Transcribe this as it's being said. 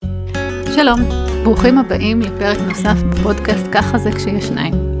שלום, ברוכים הבאים לפרק נוסף בפודקאסט ככה זה כשיש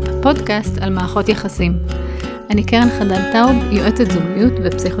שניים. הפודקאסט על מערכות יחסים. אני קרן חדל טאוב, יועצת זוגיות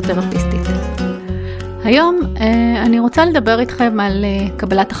ופסיכותרפיסטית. היום אני רוצה לדבר איתכם על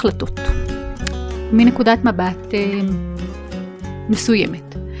קבלת החלטות. מנקודת מבט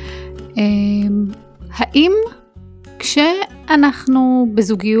מסוימת. האם כשאנחנו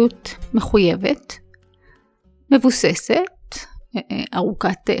בזוגיות מחויבת, מבוססת,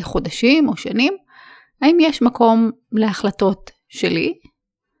 ארוכת חודשים או שנים, האם יש מקום להחלטות שלי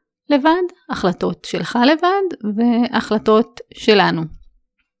לבד, החלטות שלך לבד והחלטות שלנו?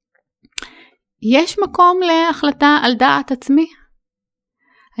 יש מקום להחלטה על דעת עצמי?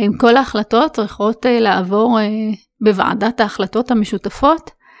 האם כל ההחלטות צריכות לעבור בוועדת ההחלטות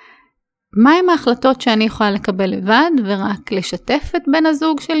המשותפות? מהם ההחלטות שאני יכולה לקבל לבד ורק לשתף את בן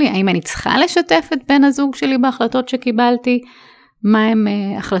הזוג שלי? האם אני צריכה לשתף את בן הזוג שלי בהחלטות שקיבלתי? מהם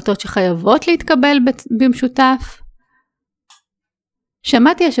החלטות שחייבות להתקבל במשותף?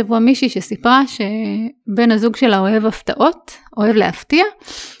 שמעתי השבוע מישהי שסיפרה שבן הזוג שלה אוהב הפתעות, אוהב להפתיע,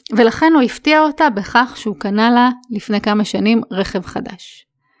 ולכן הוא הפתיע אותה בכך שהוא קנה לה לפני כמה שנים רכב חדש.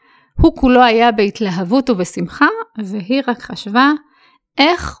 הוא כולו היה בהתלהבות ובשמחה, והיא רק חשבה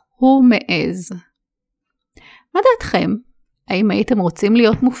איך הוא מעז. מה דעתכם? האם הייתם רוצים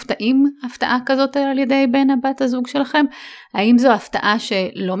להיות מופתעים הפתעה כזאת על ידי בן הבת הזוג שלכם? האם זו הפתעה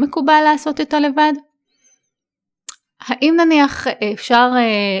שלא מקובל לעשות אותה לבד? האם נניח אפשר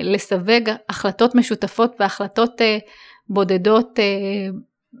לסווג החלטות משותפות והחלטות בודדות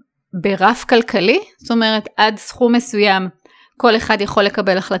ברף כלכלי? זאת אומרת, עד סכום מסוים כל אחד יכול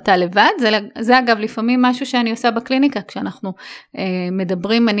לקבל החלטה לבד. זה אגב לפעמים משהו שאני עושה בקליניקה, כשאנחנו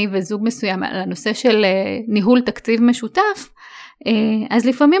מדברים אני וזוג מסוים על הנושא של ניהול תקציב משותף, אז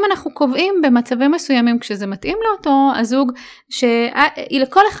לפעמים אנחנו קובעים במצבים מסוימים, כשזה מתאים לאותו הזוג,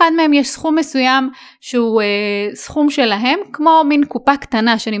 שלכל אחד מהם יש סכום מסוים שהוא סכום שלהם, כמו מין קופה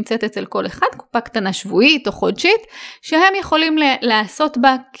קטנה שנמצאת אצל כל אחד, קופה קטנה שבועית או חודשית, שהם יכולים לעשות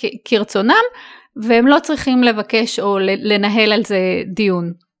בה כרצונם, והם לא צריכים לבקש או לנהל על זה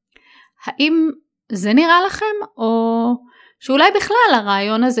דיון. האם זה נראה לכם? או שאולי בכלל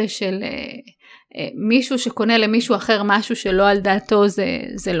הרעיון הזה של מישהו שקונה למישהו אחר משהו שלא על דעתו,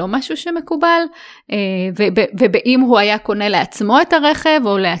 זה לא משהו שמקובל, ובאם הוא היה קונה לעצמו את הרכב,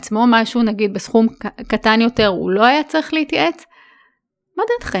 או לעצמו משהו נגיד בסכום קטן יותר, הוא לא היה צריך להתייעץ? מה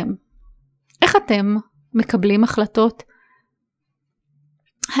דעתכם? איך אתם מקבלים החלטות?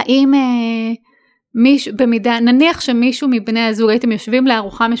 האם נניח שמישהו מבני הזוג, הייתם יושבים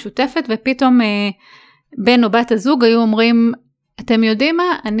לארוחה משותפת, ופתאום בן או בת הזוג היו אומרים, אתם יודעים מה?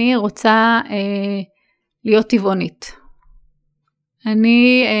 אני רוצה להיות טבעונית.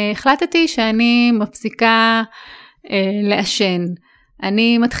 אני החלטתי שאני מפסיקה לעשן.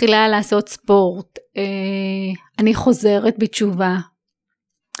 אני מתחילה לעשות ספורט. אני חוזרת בתשובה.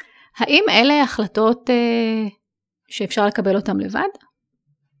 האם אלה החלטות שאפשר לקבל אותן לבד?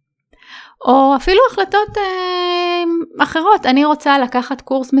 או אפילו החלטות אחרות. אני רוצה לקחת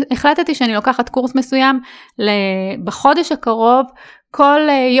קורס, החלטתי שאני לוקחת קורס מסוים בחודש הקרוב, כל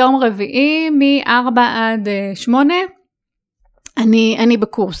יום רביעי מ-4 עד 8, אני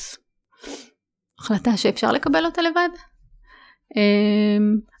בקורס. החלטה שאפשר לקבל אותה לבד.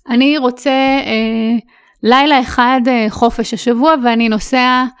 אני רוצה לילה אחד חופש השבוע, ואני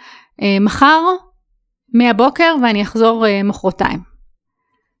נוסע מחר מהבוקר, ואני אחזור מחרתיים.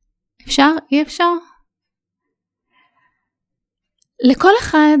 אפשר? אי אפשר? לכל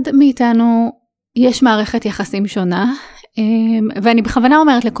אחד מאיתנו יש מערכת יחסים שונה, ואני בכוונה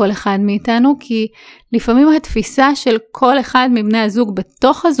אומרת לכל אחד מאיתנו, כי לפעמים התפיסה של כל אחד מבני הזוג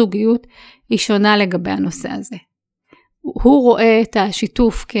בתוך הזוגיות היא שונה לגבי הנושא הזה. הוא רואה את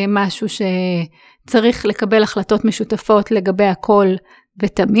השיתוף כמשהו שצריך לקבל החלטות משותפות לגבי הכל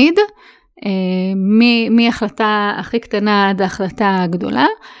ותמיד, מהחלטה הכי קטנה עד ההחלטה הגדולה,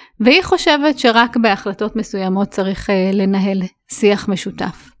 והיא חושבת שרק בהחלטות מסוימות צריך לנהל שיח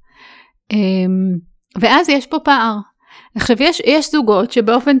משותף. ואז יש פה פער. עכשיו יש זוגות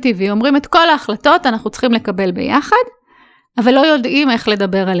שבאופן טבעי אומרים את כל ההחלטות אנחנו צריכים לקבל ביחד, אבל לא יודעים איך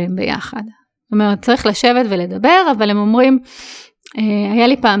לדבר עליהם ביחד. זאת אומרת, צריך לשבת ולדבר, אבל הם אומרים, היה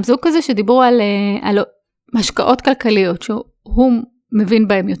לי פעם זוג כזה שדיברו על משקעות כלכליות, שהוא מבין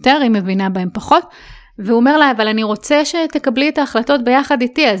בהם יותר, היא מבינה בהם פחות, והוא אומר לה, אבל אני רוצה שתקבלי את ההחלטות ביחד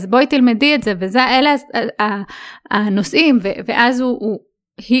איתי, אז בואי תלמדי את זה, אלה הנושאים, ואז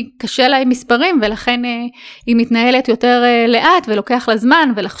היא קשה לה עם מספרים, ולכן היא מתנהלת יותר לאט, ולוקח לה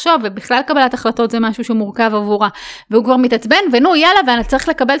זמן, ולחשוב, ובכלל קבלת החלטות זה משהו שהוא מורכב עבורה, והוא כבר מתעצבן, ונו יאללה, ואני צריך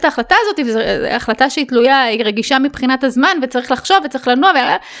לקבל את ההחלטה הזאת, וזו החלטה שהיא תלויה, היא רגישה מבחינת הזמן, וצריך לחשוב, וצריך לנוע, אז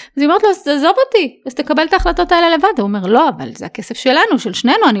היא אומרת לו, עזוב אותי, אז תקבל את ההחלטות האלה לבד, הוא אומר, לא, אבל זה הכסף שלנו, של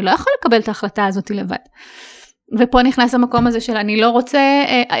שנינו, אני לא יכול לקבל את ההחלטה הזאת לבד. ופה נכנס המקום הזה של אני לא רוצה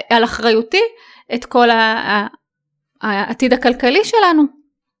על אחריותי את כל העתיד הכלכלי שלנו.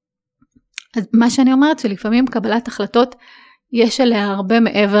 אז מה שאני אומרת שלפעמים קבלת החלטות יש עליה הרבה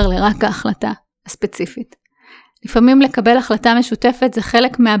מעבר לרק ההחלטה הספציפית. לפעמים לקבל החלטה משותפת זה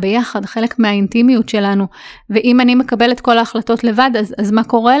חלק מהביחד, חלק מהאינטימיות שלנו, ואם אני מקבלת כל ההחלטות לבד, אז מה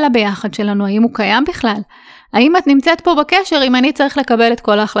קורה לה ביחד שלנו? האם הוא קיים בכלל? האם את נמצאת פה בקשר אם אני צריך לקבל את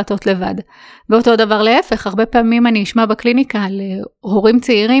כל ההחלטות לבד? ואותו דבר להפך, הרבה פעמים אני אשמע בקליניקה על הורים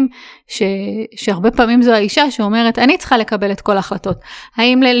צעירים, שהרבה פעמים זו האישה שאומרת, אני צריכה לקבל את כל ההחלטות.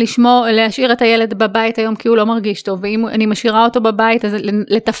 האם להשאיר את הילד בבית היום כי הוא לא מרגיש טוב, ואם אני משאירה אותו בבית, אז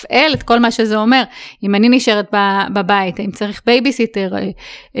לתפעל את כל מה שזה אומר. אם אני נשארת בבית, האם צריך בייביסיטר,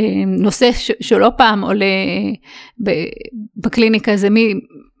 נושא שלא פעם עולה בקליניקה, זה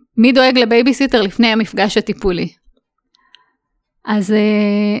מי דואג לבייביסיטר לפני המפגש הטיפולי? אז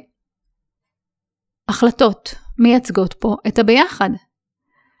החלטות מייצגות פה את הביחד.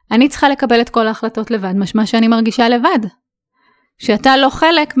 אני צריכה לקבל את כל ההחלטות לבד, משמע שאני מרגישה לבד. שאתה לא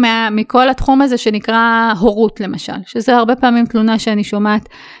חלק מכל התחום הזה שנקרא הורות למשל, שזה הרבה פעמים תלונה שאני שומעת,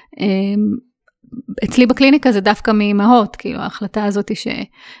 אצלי בקליניקה זה דווקא מאימהות, כאילו ההחלטה הזאת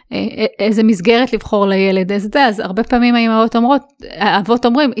איזה מסגרת לבחור לילד, אז הרבה פעמים האבות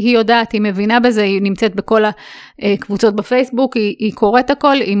אומרים, היא יודעת, היא מבינה בזה, היא נמצאת בכל הקבוצות בפייסבוק, היא קוראת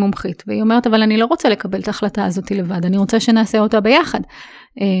הכל, היא מומחית, והיא אומרת, אבל אני לא רוצה לקבל את ההחלטה הזאת לבד, אני רוצה שנעשה אותה ביחד,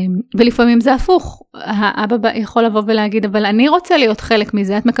 ולפעמים זה הפוך, האבא יכול לבוא ולהגיד, אבל אני רוצה להיות חלק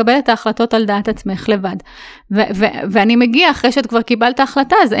מזה, את מקבלת את ההחלטות על דעת עצמך לבד, ואני מגיע אחרי שאת כבר קיבלת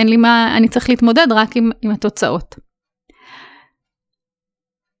ההחלטה, אז אין לי מה, אני צריך להתמודד רק עם התוצאות.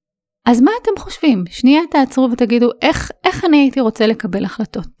 אז מה אתם חושבים? שנייה תעצרו ותגידו, איך אני הייתי רוצה לקבל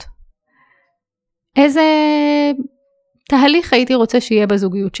החלטות? איזה תהליך הייתי רוצה שיהיה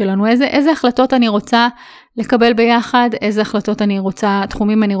בזוגיות שלנו? איזה החלטות אני רוצה לקבל ביחד? איזה החלטות אני רוצה,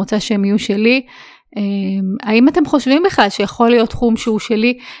 תחומים אני רוצה שהם יהיו שלי? האם אתם חושבים בכלל שיכול להיות תחום שהוא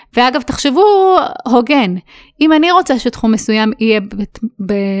שלי? ואגב, תחשבו הוגן. אם אני רוצה שתחום מסוים יהיה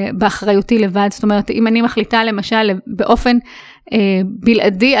באחריותי לבד, זאת אומרת, אם אני מחליטה למשל באופן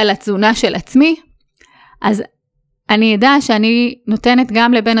בלעדי על התזונה של עצמי, אז אני אדע שאני נותנת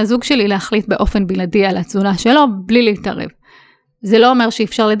גם לבן הזוג שלי להחליט באופן בלעדי על התזונה שלו, בלי להתערב. זה לא אומר שאי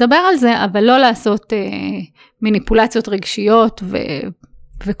אפשר לדבר על זה, אבל לא לעשות מניפולציות רגשיות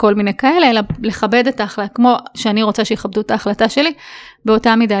וכל מיני כאלה, אלא לכבד את ההחלטה, כמו שאני רוצה שיכבדו את ההחלטה שלי,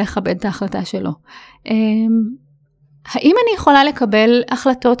 באותה מידה לכבד את ההחלטה שלו. האם אני יכולה לקבל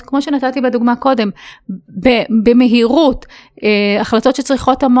החלטות, כמו שנתתי בדוגמה קודם, במהירות, החלטות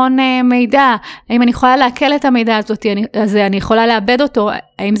שצריכות המון מידע, האם אני יכולה להקל את המידע הזאת, אז אני יכולה לאבד אותו,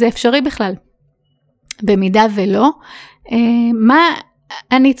 האם זה אפשרי בכלל? במידה ולא, מה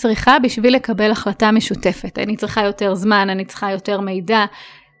אני צריכה בשביל לקבל החלטה משותפת? אני צריכה יותר זמן, אני צריכה יותר מידע,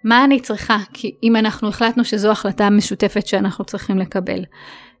 מה אני צריכה? כי אם אנחנו החלטנו שזו החלטה משותפת שאנחנו צריכים לקבל.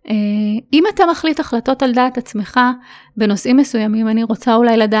 אם אתה מחליט החלטות על דעת עצמך, בנושאים מסוימים אני רוצה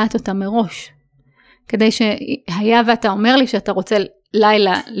אולי לדעת אותם מראש. כדי שהיה ואתה אומר לי שאתה רוצה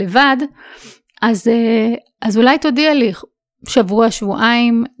לילה לבד, אז אולי תודיע לי שבוע,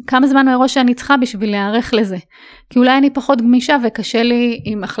 שבועיים, כמה זמן מראש שאני צריכה בשביל להיערך לזה. כי אולי אני פחות גמישה וקשה לי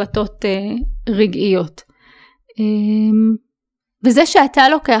עם החלטות רגעיות. וזה שאתה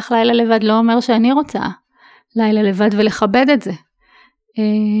לוקח לילה לבד לא אומר שאני רוצה לילה לבד ולכבד את זה.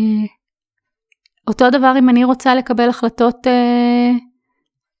 אותו דבר אם אני רוצה לקבל החלטות,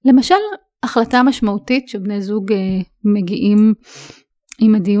 למשל החלטה משמעותית שבני זוג מגיעים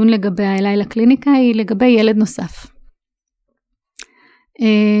עם הדיון לגבי אליי לקליניקה, היא לגבי ילד נוסף.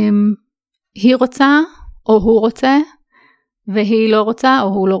 היא רוצה או הוא רוצה, והיא לא רוצה או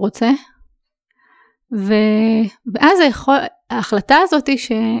הוא לא רוצה, ואז ההחלטה הזאת היא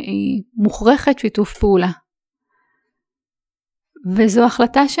שהיא מוכרחת שיתוף פעולה. וזו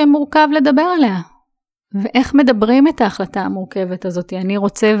החלטה שמורכב לדבר עליה. ואיך מדברים את ההחלטה המורכבת הזאת? אני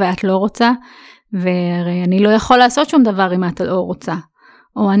רוצה ואת לא רוצה, והרי אני לא יכול לעשות שום דבר אם אתה לא רוצה.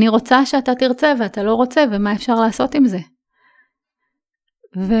 או אני רוצה שאתה תרצה ואתה לא רוצה, ומה אפשר לעשות עם זה?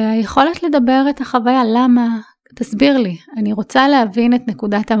 והיכולת לדבר את החוויה, למה? תסביר לי, אני רוצה להבין את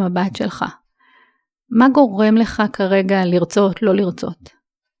נקודת המבט שלך. מה גורם לך כרגע לרצות, לא לרצות?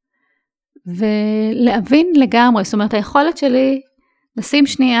 ולהבין לגמרי, זאת אומרת, היכולת שלי לשים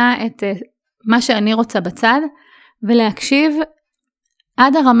שנייה את מה שאני רוצה בצד, ולהקשיב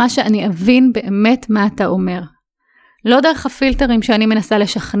עד הרמה שאני אבין באמת מה אתה אומר. לא דרך הפילטרים שאני מנסה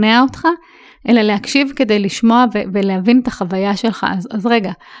לשכנע אותך, אלא להקשיב כדי לשמוע ולהבין את החוויה שלך. אז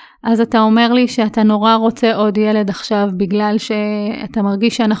רגע, אז אתה אומר לי שאתה נורא רוצה עוד ילד עכשיו, בגלל שאתה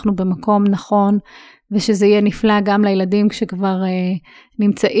מרגיש שאנחנו במקום נכון, ושזה יהיה נפלא גם לילדים כשכבר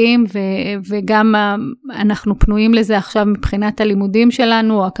נמצאים, וגם אנחנו פנויים לזה עכשיו מבחינת הלימודים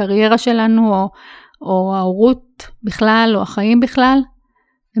שלנו, או הקריירה שלנו, או ההורות בכלל, או החיים בכלל.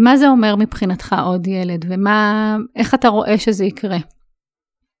 ומה זה אומר מבחינתך עוד ילד, איך אתה רואה שזה יקרה?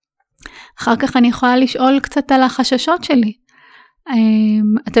 אחר כך אני יכולה לשאול קצת על החששות שלי.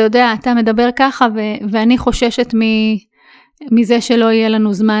 אתה יודע, אתה מדבר ככה, ואני חוששת מזה שלא יהיה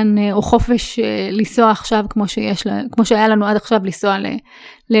לנו זמן או חופש לנסוע עכשיו, כמו שהיה לנו עד עכשיו לנסוע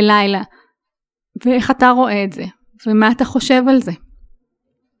ללילה. ואיך אתה רואה את זה? ומה אתה חושב על זה?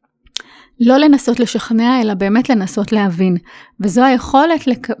 לא לנסות לשכנע, אלא באמת לנסות להבין. וזו היכולת,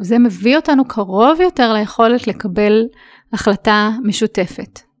 זה מביא אותנו קרוב יותר ליכולת לקבל החלטה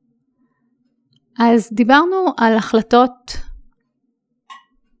משותפת. אז דיברנו על החלטות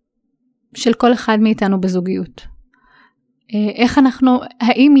של כל אחד מאיתנו בזוגיות.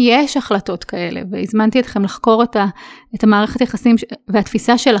 האם יש החלטות כאלה? והזמנתי אתכם לחקור את המערכת יחסים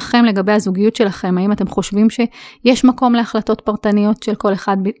והתפיסה שלכם לגבי הזוגיות שלכם. האם אתם חושבים שיש מקום להחלטות פרטניות של כל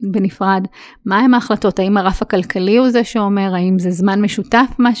אחד בנפרד? מה הם ההחלטות? האם הרף הכלכלי הוא זה שאומר? האם זה זמן משותף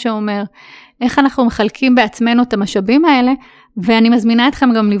מה שאומר? איך אנחנו מחלקים בעצמנו את המשאבים האלה? ואני מזמינה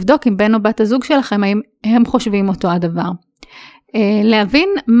אתכם גם לבדוק עם בן או בת הזוג שלכם, האם הם חושבים אותו הדבר. להבין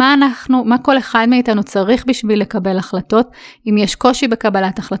מה כל אחד מאיתנו צריך בשביל לקבל החלטות. אם יש קושי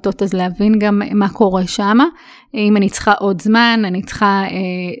בקבלת החלטות, אז להבין גם מה קורה שם. אם אני צריכה עוד זמן, אני צריכה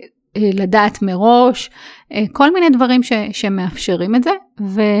לדעת מראש, כל מיני דברים שמאפשרים את זה.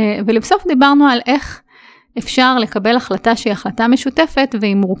 ולבסוף דיברנו על איך אפשר לקבל החלטה שהיא החלטה משותפת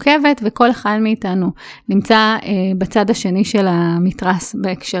והיא מורכבת, וכל אחד מאיתנו נמצא בצד השני של המתרס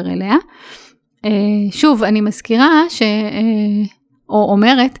בהקשר אליה. שוב, אני מזכירה או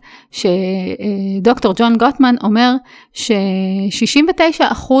אומרת שדוקטור ג'ון גוטמן אומר ש69%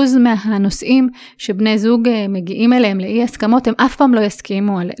 מהנושאים שבני זוג מגיעים אליהם לאי הסכמות, הם אף פעם לא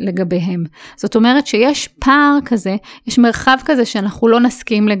יסכימו לגביהם. זאת אומרת שיש פער כזה, יש מרחב כזה שאנחנו לא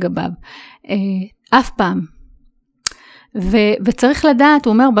נסכים לגביו. אף פעם. וצריך לדעת,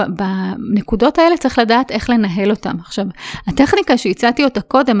 הוא אומר, בנקודות האלה צריך לדעת איך לנהל אותם. עכשיו, הטכניקה שהצעתי אותה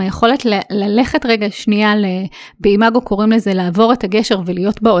קודם, היכולת ללכת רגע שנייה, באימאגו קוראים לזה לעבור את הגשר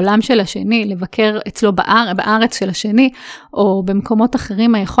ולהיות בעולם של השני, לבקר אצלו בארץ של השני, או במקומות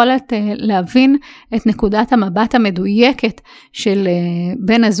אחרים, היכולת להבין את נקודת המבט המדויקת של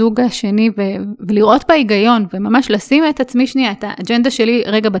בן הזוג השני, ולראות בהיגיון, וממש לשים את עצמי שנייה, את האג'נדה שלי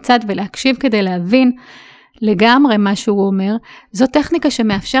רגע בצד, ולהקשיב כדי להבין לגמרי מה שהוא אומר. זו טכניקה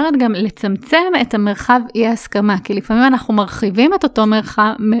שמאפשרת גם לצמצם את המרחב אי ההסכמה, כי לפעמים אנחנו מרחיבים את אותו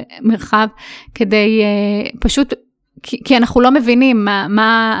מרחב כדי פשוט, כי אנחנו לא מבינים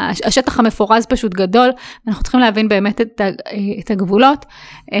השטח המפורז פשוט גדול, אנחנו צריכים להבין באמת את הגבולות,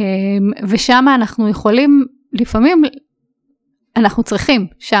 ושם אנחנו יכולים לפעמים, אנחנו צריכים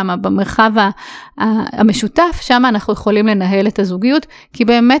שם במרחב המשותף, שם אנחנו יכולים לנהל את הזוגיות, כי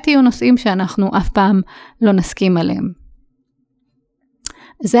באמת יהיו נושאים שאנחנו אף פעם לא נסכים עליהם.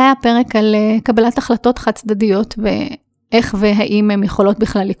 זה היה פרק על קבלת החלטות חד צדדיות, ואיך והאם הן יכולות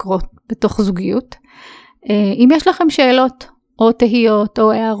בכלל לקרות בתוך זוגיות. אם יש לכם שאלות, או תהיות,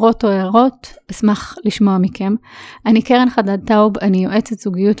 או הערות, אשמח לשמוע מכם. אני קרן חדד טאוב, אני יועצת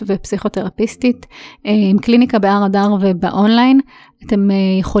זוגיות ופסיכותרפיסטית, עם קליניקה בהר אדר ובאונליין. אתם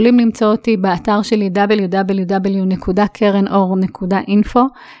יכולים למצוא אותי באתר שלי www.karenaor.info.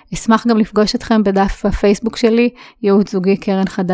 אשמח גם לפגוש אתכם בדף הפייסבוק שלי, ייעוץ זוגי קרן חדד.